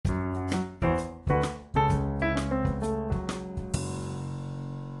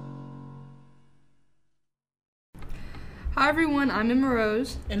Hi everyone, I'm Emma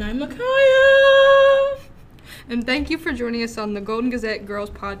Rose. And I'm Micaiah. And thank you for joining us on the Golden Gazette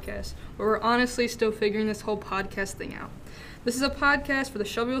Girls Podcast, where we're honestly still figuring this whole podcast thing out. This is a podcast for the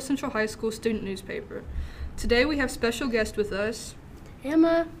Shelbyville Central High School student newspaper. Today we have special guest with us.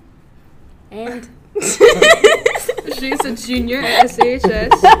 Emma. And she's a junior at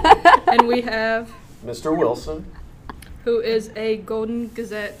SCHS. And we have Mr. Wilson, who is a Golden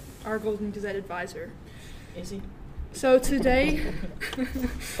Gazette, our Golden Gazette advisor. Is he? So today,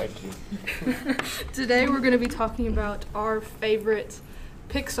 thank you. Today we're going to be talking about our favorite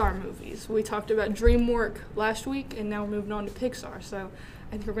Pixar movies. We talked about DreamWorks last week, and now we're moving on to Pixar. So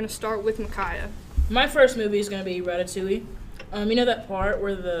I think we're going to start with Micaiah. My first movie is going to be Ratatouille. You know that part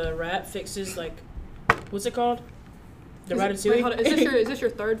where the rat fixes, like, what's it called? Ratatouille? Wait, hold on. Is this your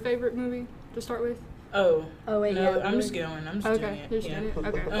third favorite movie to start with? Oh. wait, no, yeah. I'm just going. I'm just doing Okay, it. you're just doing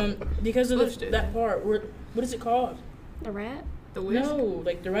it? Okay. Because of Let's do that part, what is it called? The rat? The Whisk? No,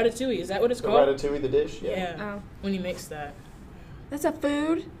 like the Ratatouille. Is that what it's The called? Ratatouille, the dish? Yeah. Oh. When you mix that. That's a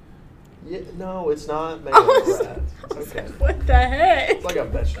food? Yeah, no, it's not made of rat. It's okay. What the heck? It's like a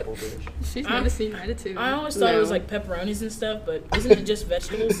vegetable dish. She's never seen Ratatouille. I always thought it was like pepperonis and stuff, but isn't it just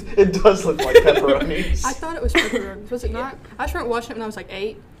vegetables? It does look like pepperonis. I thought it was pepperonis. Was it not? I just remember watching it when I was like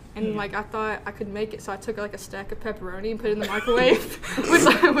 8. And like I thought I could make it, so I took like a stack of pepperoni and put it in the microwave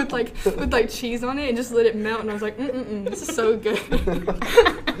with like cheese on it and just let it melt. And I was like, this is so good.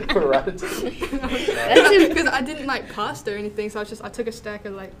 Ratatouille. Because I didn't like pasta or anything, so I took a stack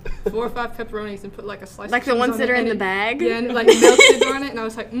of like 4 or 5 pepperonis and put like a slice. Like of the cheese ones on that it, are in and the it- bag? Yeah, and it like melted on it, and I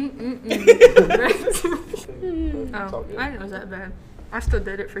was like, Oh, I didn't know it was that bad. I still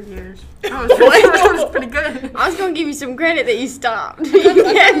did it for years. I thought it was pretty good. I was going to give you some credit that you stopped. I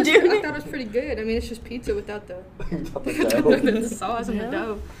thought it was pretty good. I mean, it's just pizza without the the sauce and the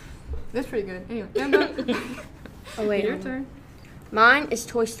dough. That's pretty good. Anyway, Emma. Oh, wait. Your turn. Mine is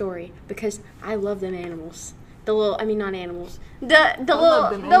Toy Story because I love them animals. Not animals. The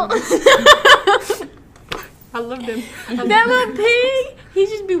love them little... I love them. That little pig, he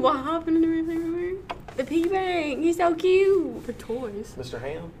just be hopping and everything. The piggy bank, he's so cute. For toys. Mr.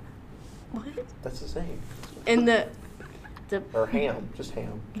 Ham? What? That's his name. And the Or Ham, just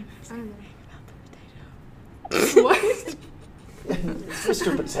Ham. I don't know. What? It's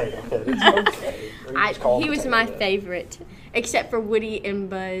Mr. Potato Head. It's okay. Or you just call him he was Potato my Head. favorite, except for Woody and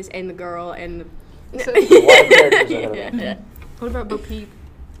Buzz and the girl and So, The white characters ahead of him. what about Bo Peep?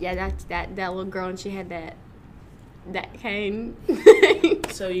 yeah, that's that little girl, and she had that cane.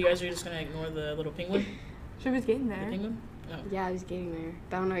 So you guys are just going to ignore the little penguin? She was getting The there. penguin? No. Yeah, I was getting there,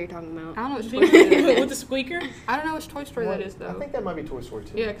 but I don't know what you're talking I about. don't know which Toy Story that is. With the squeaker? I don't know which Toy Story that is, I though. think that might be Toy Story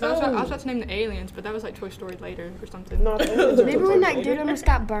 2. Yeah, because I was about to name the aliens, but that was like Toy Story later or something. No, the aliens are Remember Toy when that Story. dude almost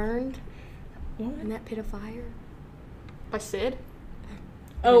got burned What? in that pit of fire? By Sid?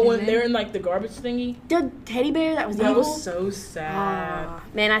 Oh, His when name? they're in like the garbage thingy? The teddy bear that was That evil. was so sad. Ah,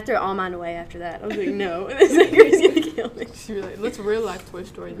 man, I threw all mine away after that. I was like, no, this sucker's gonna kill me. She was like, let's real life Toy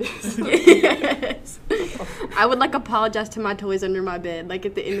Story this. Yes. I would like apologize to my toys under my bed. Like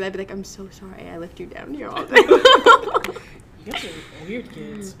at the end of that, I'd be like, I'm so sorry I left you down here all day. You guys are weird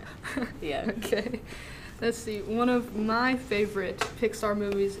kids. Yeah. Okay. Let's see. One of my favorite Pixar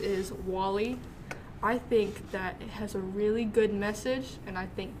movies is WALL-E. I think that it has a really good message, and I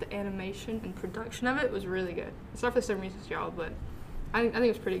think the animation and production of it was really good. It's not for the same reasons y'all, but I think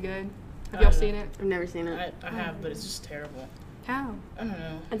it's pretty good. Have y'all seen it? I've never seen it. I have, but it's just terrible. How? I don't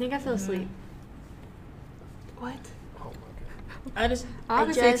know. I think I fell asleep. What? Oh my god. I just...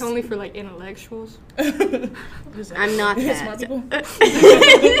 Obviously, it's just- only for like intellectuals. I'm not Smart that. people? I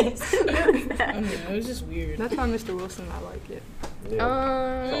don't know. It was just weird. That's why Mr. Wilson, I like it.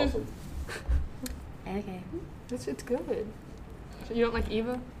 Yeah. It's awesome. Okay. It's good. So you don't like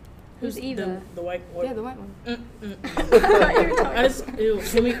Eva? Who's Eva? The white... Yeah, the white one. I just... Ew.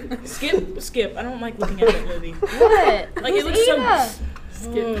 Can we... Skip. I don't like looking at that movie. What? Like, Who's it looks Eva?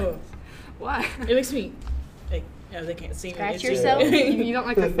 so... Skip. Ugh. Why? It makes me... Like, yeah, they can't see me. Scratch It's just- yourself? You don't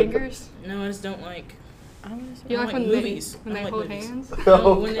like the fingers? No, I just don't like... You I like don't when movies. when I they don't hold like movies. hands?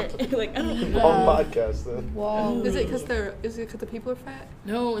 No, when they're... Like, I don't know. Long podcast then. Whoa. Is it because the people are fat?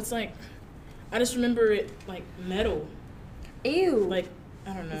 No, it's like... I just remember it, like, metal. Ew. Like,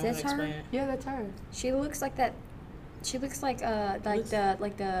 I don't know Is how to this explain her? it. Yeah, that's her. She looks like that. She looks like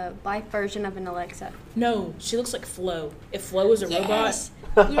the life version of an Alexa. No, she looks like Flo. If Flo was a Yes.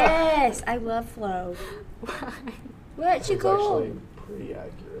 Yes, I love Flo. Why? What? She It's cool. actually pretty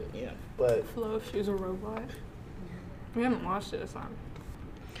accurate. Yeah. But Flo, if she was a robot. We haven't watched it this time.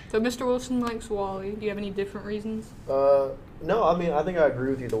 So Mr. Wilson likes Wall-E. Do you have any different reasons? No, I mean, I think I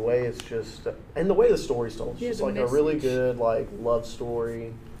agree with you. The way it's just, and the way the story's told, it's Yeah, just the like a really message. good like love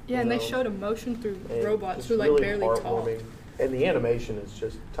story. Yeah, you and they know, showed emotion through and robots just who like really barely talk. heartwarming. And the animation is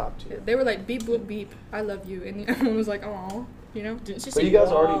just top Yeah, tier. they were like beep boop beep, I love you, and everyone was like, aw, you know. Didn't she But say you guys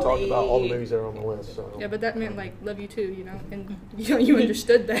already talked Wall-E? about all the movies that are on the list, so. Yeah, but that meant like love you too, you know, and you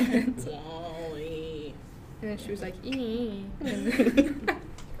understood that. Wall-E. And then she was like, ee. And then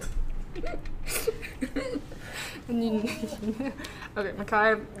and you, okay,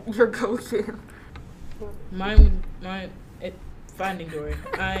 Micaiah, your go-to. Finding Dory.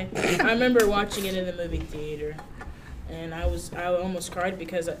 I remember watching it in the movie theater, and I almost cried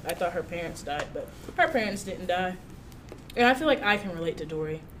because I thought her parents died, but her parents didn't die, and I feel like I can relate to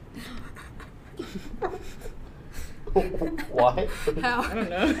Dory. Why? How? I don't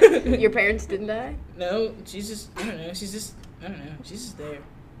know. Your parents didn't die? No, she's just I don't know. She's just I don't know. She's just there.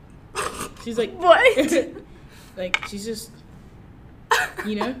 She's like What? like she's just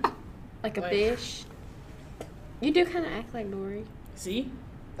you know. Like a Like- fish? You do kind of act like Dory. See,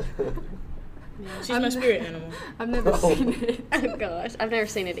 Yeah. she's my spirit animal. I've never seen it. Oh gosh, I've never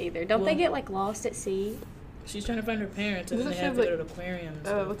seen it either. Don't they Well- get like lost at sea? She's trying to find her parents, and then Doesn't they she have to have, go to the aquarium. and Uh,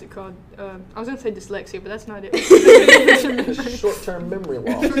 stuff. what's it called? I was gonna say dyslexia, but that's not it. Short-term memory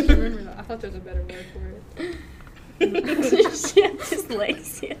loss. Remember that. I thought there was a better word for it. She has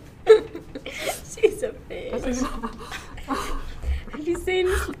dyslexia. She's a I fish. was thinking- Have you seen?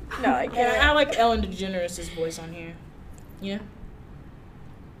 No, I And can't. I like Ellen DeGeneres' voice on here. Yeah,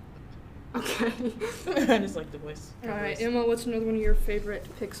 Okay. I just like the voice. All right, Emma. What's another one of your favorite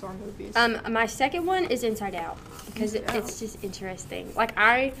Pixar movies? My second one is Inside Out because Inside it's Out. just interesting. Like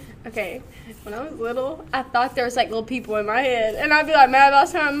when I was little, I thought there was like little people in my head, and I'd be like mad about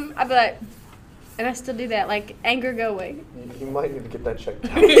something. I'd be like, and I still do that. Like anger, go away. You might need to get that checked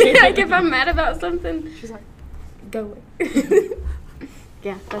out. Like if I'm mad about something, She's like, go away.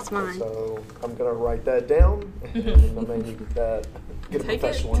 Yeah, that's mine. So I'm gonna write that down, and I may need that. Get a Take it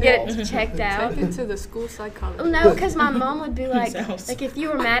professional to- Get involved. it checked out. take it to the school psychologist. No, because my mom would be like, Sounds- like if you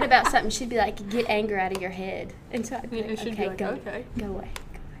were mad about something, she'd be like, get anger out of your head. And so I'd be Yeah, like, and she'd okay, be like, go, okay. go away, go away.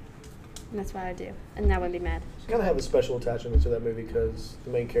 And that's what I do. And then I wouldn't be mad. I kind of have a special attachment to that movie because the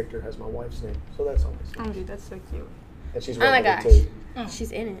main character has my wife's name, so that's always. Oh, dude, that's so cute. And she's Oh my redheaded gosh. too. Oh.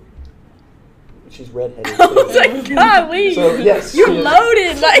 She's in it. She's redheaded Oh too. my golly. So yes, You're she is.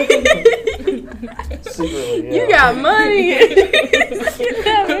 loaded. Like, Secretly, yeah. you got money.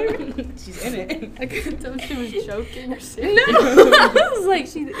 She's in it. I couldn't tell if she was joking or No, serious. I was like,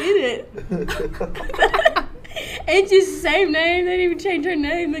 she's in it. And just the same name. They didn't even change her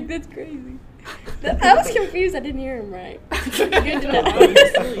name. Like, that's crazy. I was confused. I didn't hear him right. Good to know.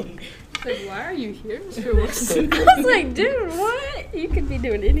 Honestly. Like, why are you here, Mr. Wilson? I was like, dude, what? You could be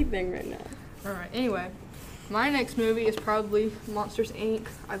doing anything right now. All right. Anyway, my next movie is probably Monsters Inc.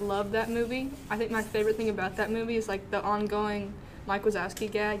 I love that movie. I think my favorite thing about that movie is like the ongoing Mike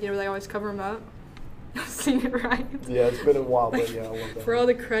Wazowski gag. You know, where they always cover him up. I've seen it right. Yeah, it's been a while, but yeah, I love that. For all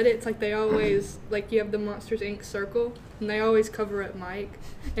the credits, like they always like you have the Monsters Inc. circle, and they always cover up Mike,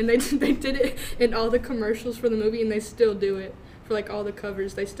 and they did it in all the commercials for the movie, and they still do it for like all the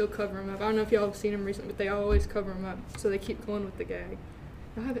covers. They still cover him up. I don't know if y'all have seen him recently, but they always cover him up, so they keep going with the gag.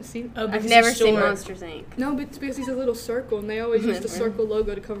 I haven't seen. Oh, I've because never he's still seen wearing- Monsters Inc. No, but it's because he's a little circle, and they always use the circle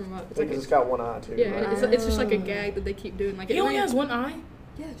logo to cover him up. It's like Because it's got one eye too. yeah, right? and it's just like a gag that they keep doing. Like He it only ran- has one eye?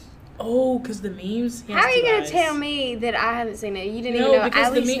 Yes. Oh, because the memes? He How has are you two going eyes. to tell me that I haven't seen it? You didn't No, even know. because I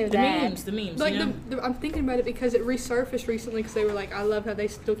at least knew that. the memes, Like you know? I'm thinking about it because it resurfaced recently because they were like, I love how they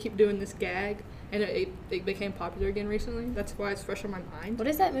still keep doing this gag, and it became popular again recently. That's why it's fresh on my mind. What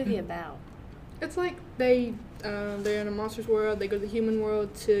is that movie about? It's like they're in a monster's world. They go to the human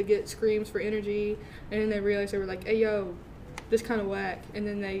world to get screams for energy, and then they realize they were like, hey yo, this kind of whack, and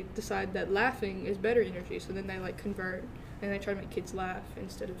then they decide that laughing is better energy. So then they like convert and they try to make kids laugh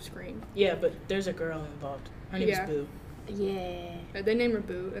instead of scream. Yeah, but there's a girl involved. Her name's Yeah. Boo. Yeah. They named her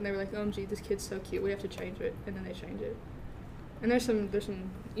Boo, and they were like, OMG, this kid's so cute. We have to change it, and then they change it. And there's some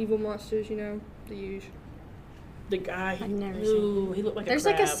evil monsters, you know, the usual. The guy. I've never Ooh, he looked like There's a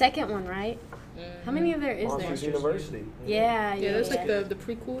like a crab. second one, right? Mhm. How many of there is there? Monsters University. Yeah, Yeah, that's like the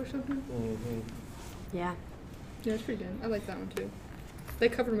prequel or something. Mm-hmm. Yeah. Yeah, it's pretty good. I like that one too. They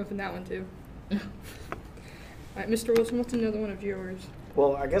covered him up in that one too. All right, Mr. Wilson, what's another one of yours?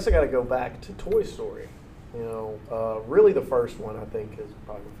 Well, I guess I got to go back to Toy Story. You know, really the first one I think is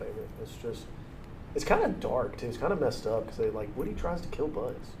probably my favorite. It's kind of dark too. It's kind of messed up because Woody tries to kill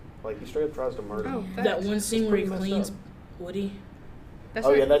Buzz. Like he straight up tries to murder him. Oh, That one scene where he pretty messed cleans up. Woody. That's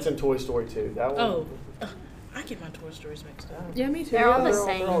Oh like, yeah, that's in Toy Story 2. That one. Oh. I get my Toy Stories mixed up. Yeah, me too. They're all the They're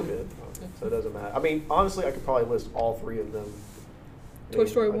all same. good. So it doesn't matter. I mean, honestly, I could probably list all three of them. Toy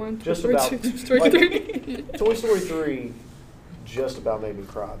Story Like, 1, Toy just Story about, 2, Toy Story like, 3. Toy Story 3 just about made me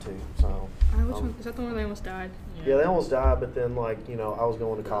cry too. So Which one? Is that the one where they almost died? yeah, they almost died, but then like I was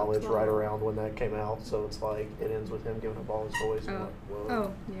going to college right around when that came out, so it's like it ends with him giving up all his toys. And Oh. like, whoa,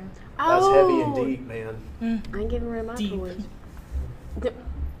 Oh, yeah. that's heavy and Oh. deep, man. I ain't giving rid of my Deep. toys.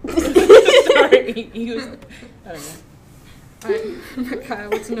 Sorry, he was. I don't know. Alright, Kyle,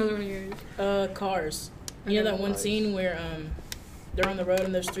 what's another one of yours? Cars. You know that one Nice. scene where they're on the road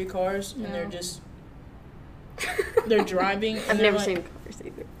and there's 3 cars and they're No. just they're driving. And I've they're never like, seen Cars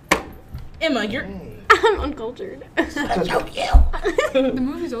either. Emma, you're. Dang. I'm uncultured. The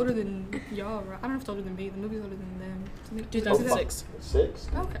movie's older than y'all, right? I don't know if it's older than me. The movie's older than them. I think- 2006. 6?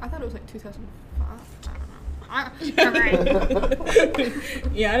 Okay, I thought it was like 2005. I don't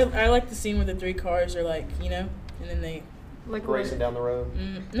know. Yeah, I like the scene where the 3 cars are like, and then they. Like what? Racing down the road.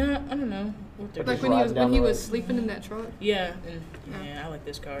 No, I don't know. What they're Like Like doing. when he riding was down when he the was road. sleeping in that truck. Yeah, and I like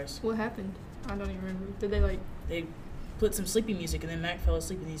those cars. What happened? I don't even remember. Did they like? They put some sleepy music and then Mac fell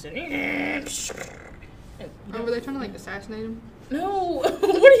asleep and he said. And, Oh, were they trying to like assassinate him? No, what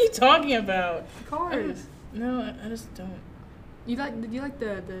are you talking about? Cars. No, I just don't. Did you like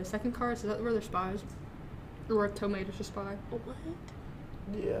the second Cars? Is that where they're spies? Or where Tomato's a spy? What?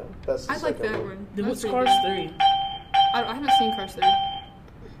 Yeah, that's the I like second that one. The That's what's pretty Cars good. 3? I haven't seen Cars 3.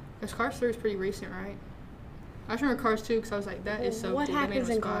 Because Cars 3 is pretty recent, right? I just remember Cars 2 because I was like, that is so What cool. They made happens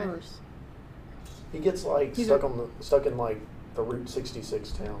him a in spy. Cars? He gets like He's stuck in like the Route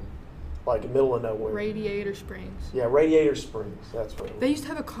 66 town, like in the middle of nowhere. Radiator Springs. Yeah, Radiator Springs. That's what it They was. used to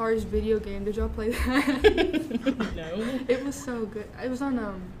have a Cars video game. Did y'all play that? No. It was so good. It was on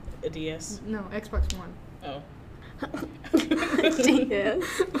A DS. no, Xbox One. Oh. Yes.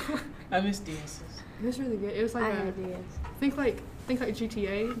 I miss DSs. It was really good. It was like I a, had DS. think like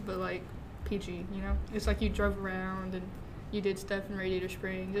GTA, but like PG. You know, it's like you drove around and you did stuff in Radiator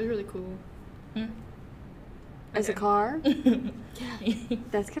Springs. It was really cool. As a Okay. car? Yeah.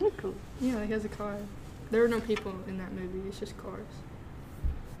 That's kind of cool. Yeah, like as a car. There were no people in that movie. It's just cars.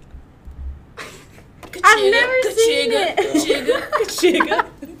 I've never seen it. Kachiga.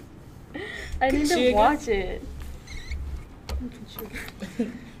 I need to Kachiga. watch it.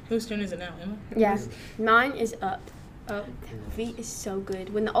 Whose turn is it now, Emma? Yeah. Mine is Up. Oh, V is so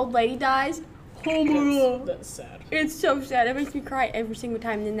good. When the old lady dies, oh my god. That's sad. It's so sad. It makes me cry every single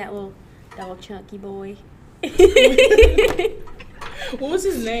time. And then that little chunky boy. What was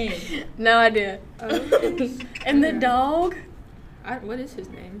his name? No idea. And the dog? what is his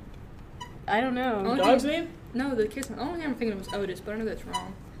name? I don't know. Oh, Dog's name? No, the kid's. The only thing I'm thinking of was Otis, but I know that's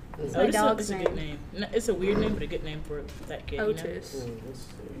wrong. It's Oh, my it's dog's a good name. No, it's a weird name, but a good name for that kid. Otis. Let's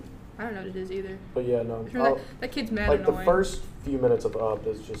see. I don't know what it is either. But yeah, no. I remember that kid's mad Like the annoying. first few minutes of Up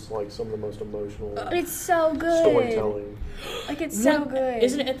is just like some of the most emotional It's so good. storytelling. Like, it's so What- good.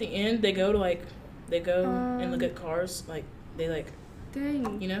 Isn't it at the end they go to and look at cars like they like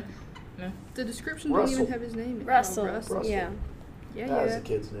Dang. No. The description didn't even Russell. have his name. Russell. Oh, Russell. Yeah. Yeah, That is yeah. a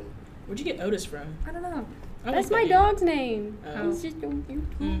kid's name. Where'd you get Otis from? I don't know. I That's like my that name. dog's name. Oh. He's just so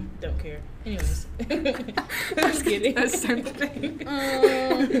cute. Don't care. Anyways. Just kidding. That's the same thing.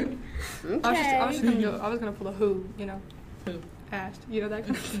 Okay. I was gonna pull a who, you know. Who? Asked. You know that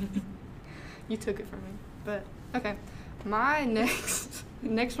kind of thing. You took it from me. But okay. My next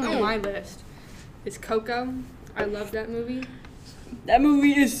one on my list is Coco. I love that movie. That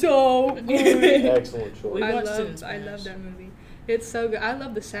movie is so good. Excellent choice. We I watched it in love Spanish. that movie. It's so good. I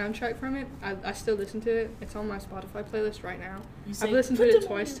love the soundtrack from it. I still listen to it. It's on my Spotify playlist right now. You say, I've listened to "Put it them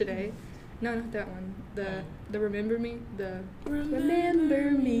twice on." today. No, not that one. The Remember Me. The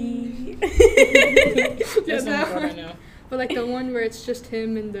Remember me. That's not that right one. now. But like the one where it's just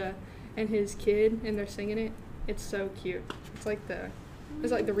him and his kid and they're singing it. It's so cute. It's like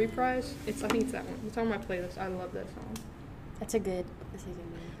the reprise. I think it's that one. It's on my playlist. I love that song. That's a good movie.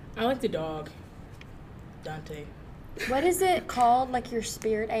 I like the dog. Dante. What is it called? Like your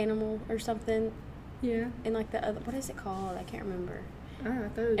spirit animal or something? Yeah. And like the other, what is it called? I can't remember. I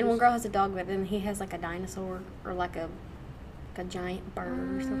thought it was And one just- girl has a dog, but then he has like a dinosaur or like a giant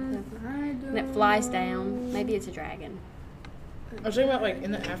bird or something. And it flies down. Maybe it's a dragon. I was talking about like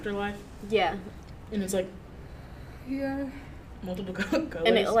in the afterlife, Yeah. and it's like Yeah. multiple colors.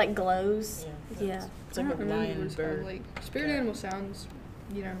 And it like glows. Yeah. Yeah. It's I like don't a remember lion, what it's called. bird. Like spirit animal sounds,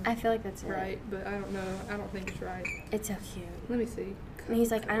 I feel like that's it. right, but I don't know. I don't think it's right. It's so cute. Let me see. And he's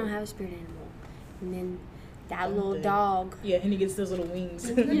like, I don't have a spirit animal. And then that little Dante. dog. Yeah, and he gets those little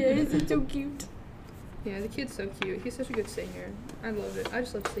wings. Yes, it's so cute. Yeah, the kid's so cute. He's such a good singer. I love it. I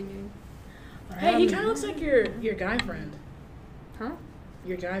just love singing. Hey, he kind of looks like your guy friend. Huh?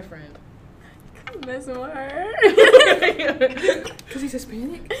 Your guy friend. Messing with her. Because he's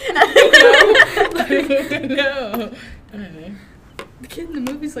Hispanic? No. No. I don't know. The kid in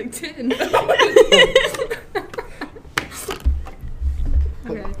the movie's like 10.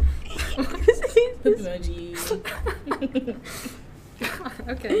 Okay. Emoji.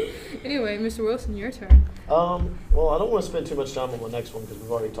 Okay. Anyway, Mr. Wilson, your turn. Well, I don't want to spend too much time on the next one because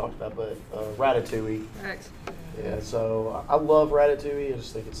we've already talked about it, but Ratatouille. Rex. Yeah, so I love Ratatouille. I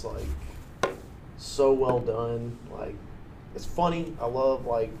just think it's like so well done. Like, it's funny. I love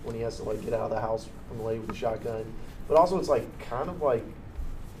like when he has to like get out of the house from the lady with the shotgun, but also it's like kind of like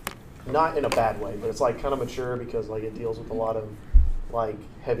not in a bad way, but it's like kind of mature because like it deals with a lot of like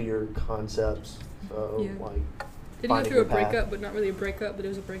heavier concepts. So Yeah. like Did he go finding through a your path. breakup, but not really a breakup, but it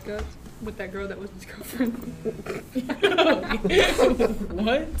was a breakup with that girl that was his girlfriend?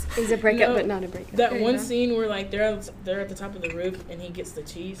 What? It's a breakup, No. but not a breakup. That Yeah, one you know? scene where like they're at the top of the roof and he gets the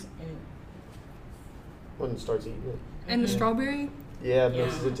cheese and when it starts eating it. And the Mhm. strawberry? Yeah, Yeah.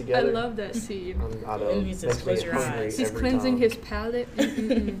 mixes it I together. love that scene. I know. And he says, Makes me "Close your hungry eyes." He's every cleansing time. his palate.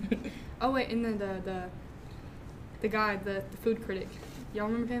 Mm-mm-mm. Oh wait, and then the guy, the food critic. Y'all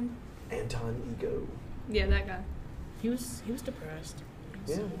remember him? Anton Ego. Yeah, that guy. he was depressed.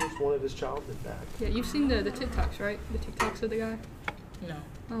 Yeah, he just wanted his childhood back. Yeah, you've seen the TikToks, right? The TikToks of the guy. No.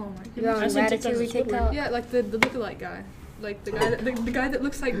 Oh my You know, goodness. I seen TikToks Ratatouille of Squidward. TikTok. Yeah, like the lookalike guy, like the guy the guy that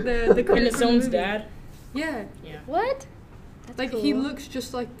looks like the critic And it's from the someone's movie. dad. Yeah, Yeah. What? That's like cool. he looks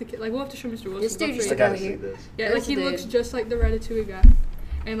just like the kid. Like we'll have to show Mr. Wilson. This dude I'll used show to you I go guys. gotta see here. this. Yeah, This like he dude. looks just like the Ratatouille guy,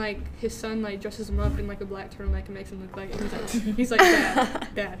 and like his son like dresses him up in like a black turtleneck and makes him look like he's like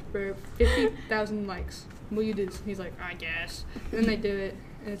dad for 50,000 likes. Will you do this? And he's like, I guess. And then they do it,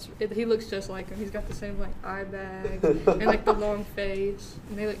 and he looks just like him. He's got the same like eye bag and like the long face,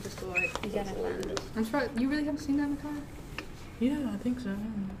 and they look just alike. You gotta find it. I'm surprised you really haven't seen that, Makai? Yeah, I think so.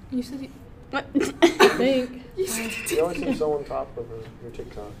 You said I think. you said You always seem so on top of your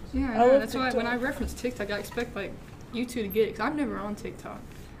TikToks. Yeah, I I know. love That's why when I TikTok. reference TikTok, I expect like you two to get it, because I'm never on TikTok.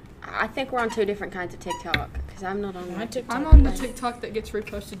 I think we're on two different kinds of TikTok because I'm not on My that. TikTok. I'm on the TikTok that gets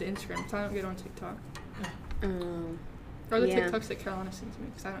reposted to Instagram, so I don't get on TikTok. Or the Yeah. TikToks that Carolina sends me,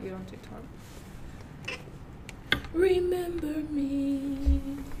 because I don't get on TikTok. Remember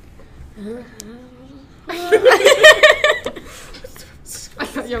me. I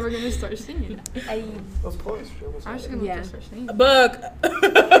thought y'all were going to start singing. I, That was close. She almost I was had just it. going to Yeah. let you start singing. A bug.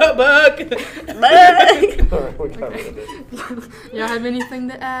 A bug. All right, we got rid of it. Y'all have anything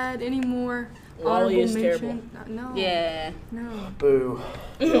to add? Any more Wall-E honorable is terrible. mention? No. yeah, No. Boo.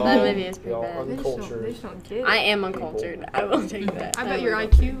 that movie is pretty Y'all bad. They uncultured. just don't get it. I am uncultured. I will take that. I bet am your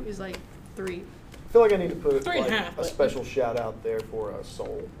uncultured. IQ is like 3. I feel like I need to put 3.5, like, a but- special shout out there for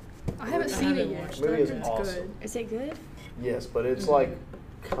Soul. I haven't I seen it haven't yet. watched but I it. Movie is heard it's awesome. good. Is it good? Yes, but it's like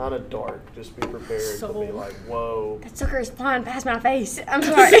kind of dark. Just be prepared to be Soul. like, whoa. That sucker is flying past my face. I'm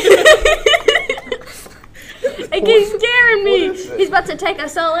sorry. It keeps scaring me. What is it? He's about to take a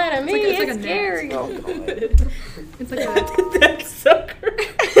soul out of me. It's like a It's gnat. scary. Oh, God. It's like a That sucker.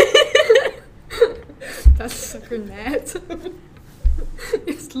 that's a sucker gnat.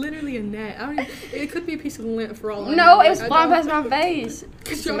 It's literally a gnat. I don't even, it could be a piece of lint for all I know. No, it was Like, I flying don't- past my face.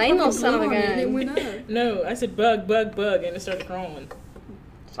 'cause It's y'all a main little fucking son of a blew on it and it gun. went up. No, I said bug, bug, bug, and it started crawling.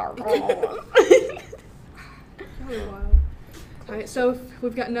 Sorry. Y'all are wild. Alright, so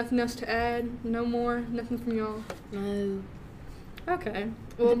we've got nothing else to add. No more. Nothing from y'all. No. Okay.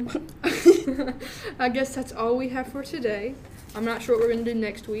 Well, I guess that's all we have for today. I'm not sure what we're going to do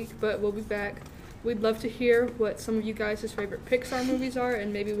next week, but we'll be back. We'd love to hear what some of you guys' favorite Pixar movies are,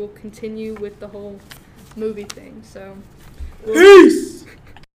 and maybe we'll continue with the whole movie thing. So, Peace.